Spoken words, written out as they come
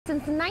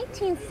Since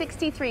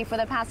 1963, for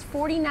the past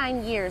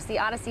 49 years, the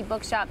Odyssey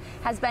Bookshop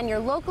has been your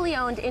locally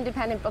owned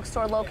independent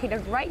bookstore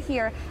located right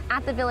here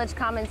at the Village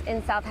Commons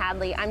in South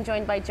Hadley. I'm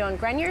joined by Joan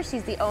Grenier.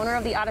 She's the owner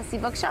of the Odyssey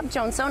Bookshop.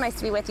 Joan, so nice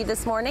to be with you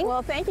this morning.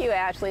 Well, thank you,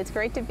 Ashley. It's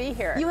great to be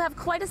here. You have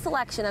quite a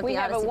selection at the Odyssey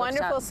Bookshop. We have a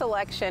wonderful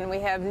selection. We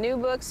have new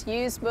books,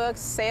 used books,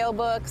 sale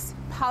books,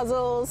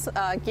 puzzles,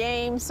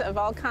 games of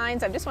all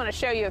kinds. I just want to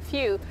show you a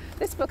few.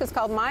 This book is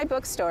called My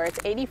Bookstore. It's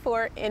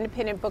 84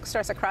 independent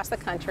bookstores across the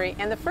country,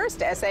 and the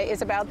first essay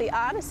is about the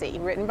Odyssey,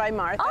 written by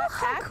Martha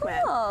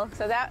Ackman. Cool.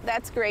 So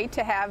that's great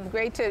to have,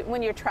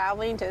 when you're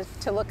traveling to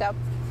look up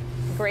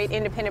great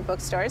independent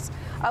bookstores.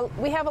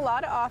 We have a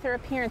lot of author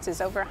appearances,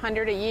 over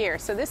 100 a year.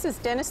 So this is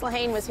Dennis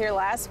Lehane was here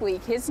last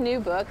week. His new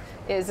book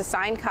is a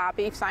signed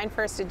copy, signed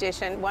first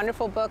edition.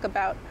 Wonderful book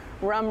about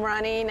rum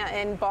running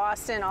in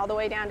Boston all the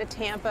way down to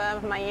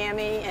Tampa,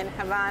 Miami, and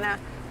Havana.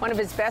 One of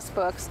his best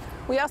books.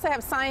 We also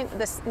have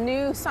this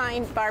new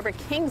signed Barbara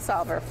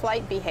Kingsolver,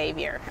 Flight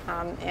Behavior,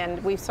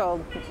 and we've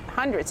sold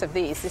hundreds of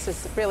these. This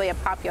is really a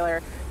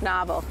popular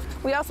novel.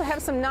 We also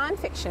have some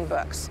nonfiction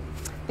books.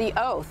 The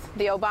Oath,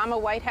 the Obama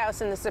White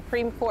House and the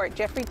Supreme Court.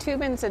 Jeffrey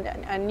Toobin's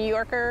a New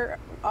Yorker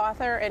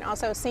author and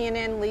also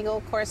CNN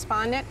legal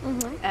correspondent,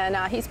 and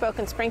he spoke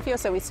in Springfield,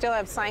 so we still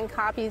have signed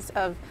copies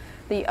of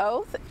The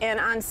Oath. And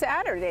on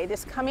Saturday,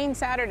 this coming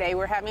Saturday,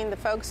 we're having the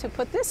folks who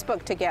put this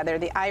book together,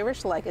 The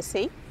Irish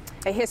Legacy,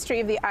 A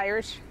History of the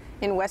Irish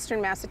in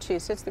Western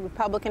Massachusetts. The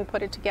Republican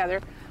put it together.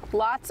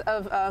 Lots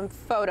of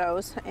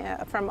photos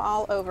from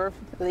all over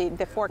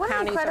the four counties.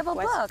 What an incredible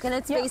book, and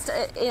it's based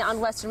on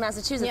Western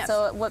Massachusetts. Yes.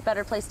 So what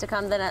better place to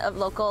come than a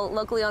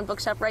locally owned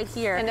bookshop right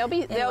here? And they'll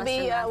be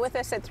with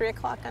us at 3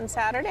 o'clock on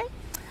Saturday.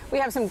 We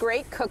have some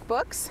great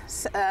cookbooks.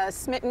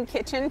 Smitten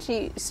Kitchen,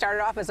 she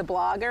started off as a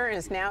blogger and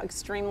is now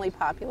extremely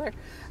popular.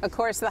 Of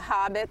course, The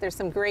Hobbit. There's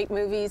some great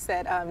movies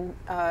that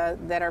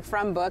are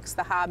from books.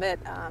 The Hobbit,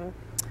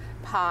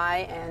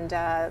 Pie, and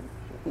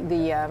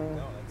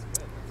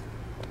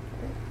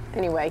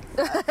anyway,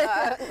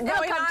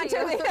 going on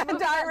to the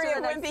Diary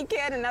of a Wimpy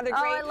Kid, another great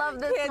I love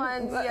this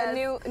one. Yes.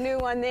 A new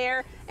one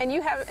there. And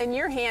you have in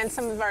your hand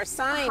some of our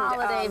signed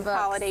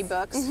holiday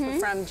books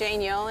from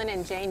Jane Yolen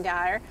and Jane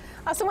Dyer.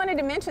 I also wanted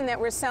to mention that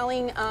we're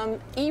selling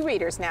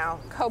e-readers now.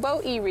 Kobo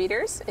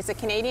e-readers. It's a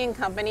Canadian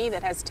company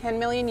that has 10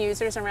 million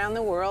users around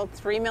the world,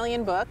 3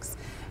 million books.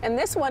 And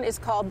this one is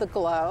called The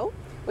Glow,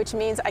 which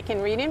means I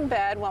can read in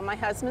bed while my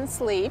husband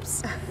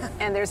sleeps,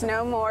 and there's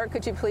no more,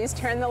 could you please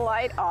turn the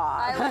light off?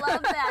 I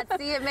love that.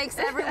 See, it makes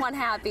everyone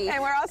happy.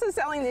 And we're also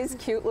selling these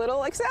cute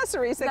little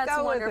accessories that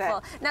go with it. That's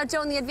wonderful. Now,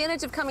 Joan, the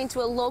advantage of coming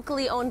to a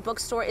locally owned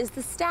bookstore is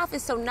the staff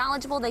is so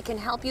knowledgeable. They can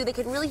help you. They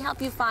can really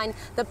help you find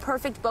the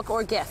perfect book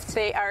or gift.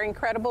 They are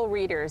incredible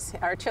readers.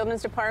 Our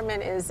children's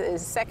department is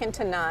second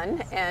to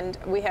none, and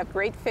we have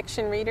great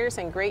fiction readers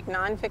and great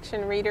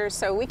nonfiction readers,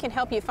 so we can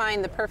help you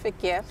find the perfect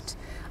gift.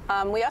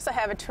 We also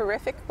have a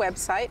terrific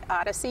website,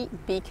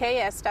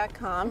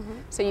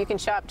 odysseybks.com, so you can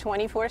shop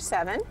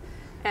 24/7.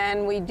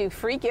 And we do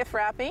free gift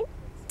wrapping.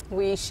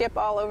 We ship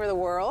all over the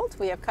world.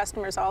 We have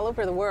customers all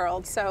over the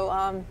world.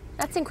 So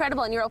that's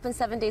incredible. And you're open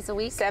 7 days a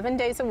week? 7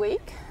 days a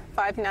week.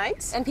 5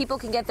 nights. And people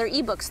can get their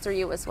ebooks through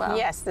you as well.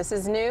 Yes, this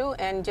is new,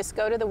 and just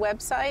go to the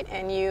website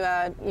and you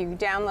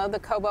download the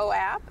Kobo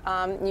app.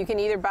 You can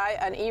either buy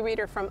an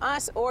e-reader from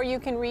us, or you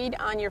can read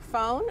on your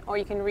phone, or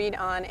you can read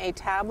on a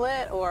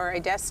tablet or a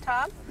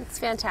desktop. It's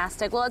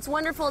fantastic. Well, it's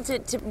wonderful to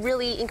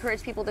really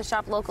encourage people to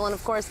shop local and,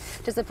 of course,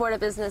 to support a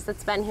business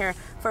that's been here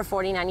for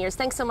 49 years.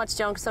 Thanks so much,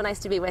 Joan. So nice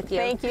to be with you.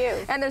 Thank you.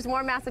 And there's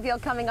more Mass Appeal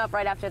coming up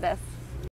right after this.